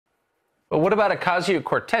But what about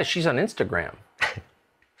Ocasio-Cortez? She's on Instagram.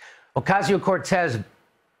 Ocasio-Cortez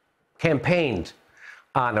campaigned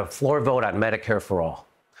on a floor vote on Medicare for all.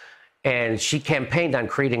 And she campaigned on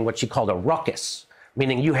creating what she called a ruckus,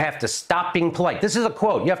 meaning you have to stop being polite. This is a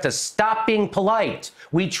quote. You have to stop being polite.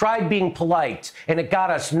 We tried being polite, and it got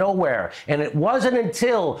us nowhere. And it wasn't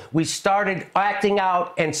until we started acting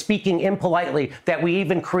out and speaking impolitely that we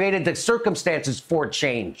even created the circumstances for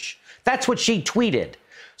change. That's what she tweeted.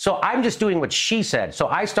 So I'm just doing what she said. So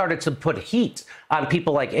I started to put heat on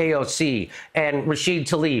people like AOC and Rashid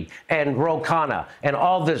Tlaib and Ro Khanna and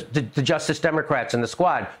all the Justice Democrats in the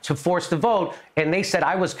squad to force the vote. And they said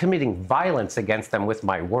I was committing violence against them with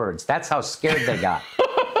my words. That's how scared they got.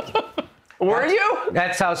 Were you?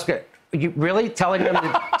 That's how scared. You really telling them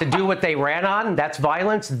to do what they ran on? That's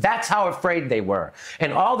violence. That's how afraid they were.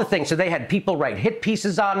 And all the things. So they had people write hit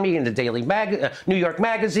pieces on me in the New York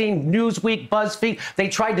Magazine, Newsweek, BuzzFeed. They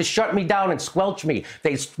tried to shut me down and squelch me.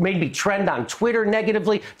 They made me trend on Twitter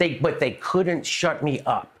negatively. But they couldn't shut me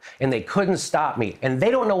up. And they couldn't stop me. And they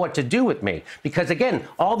don't know what to do with me. Because, again,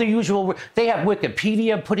 all the usual, they have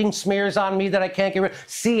Wikipedia putting smears on me that I can't get rid of.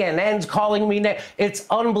 CNN's calling me. It's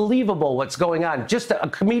unbelievable what's going on. Just a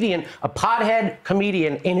comedian, a pothead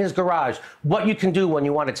comedian in his garage, what you can do when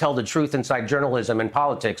you want to tell the truth inside journalism and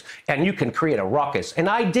politics. And you can create a ruckus. And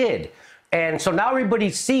I did. And so now everybody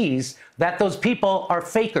sees that those people are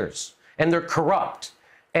fakers and they're corrupt.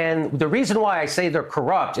 And the reason why I say they're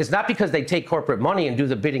corrupt is not because they take corporate money and do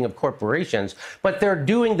the bidding of corporations, but they're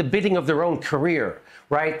doing the bidding of their own career,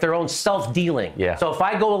 right? Their own self-dealing. Yeah. So if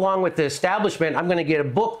I go along with the establishment, I'm going to get a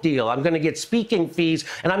book deal, I'm going to get speaking fees,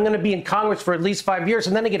 and I'm going to be in Congress for at least 5 years,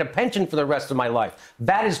 and then I get a pension for the rest of my life.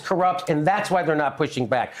 That is corrupt, and that's why they're not pushing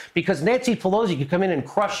back. Because Nancy Pelosi could come in and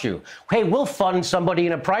crush you. Hey, we'll fund somebody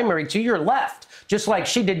in a primary to your left, just like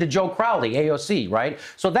she did to Joe Crowley, AOC, right?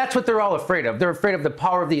 So that's what they're all afraid of. They're afraid of the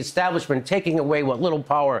power of the establishment taking away what little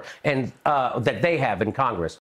power and that they have in Congress.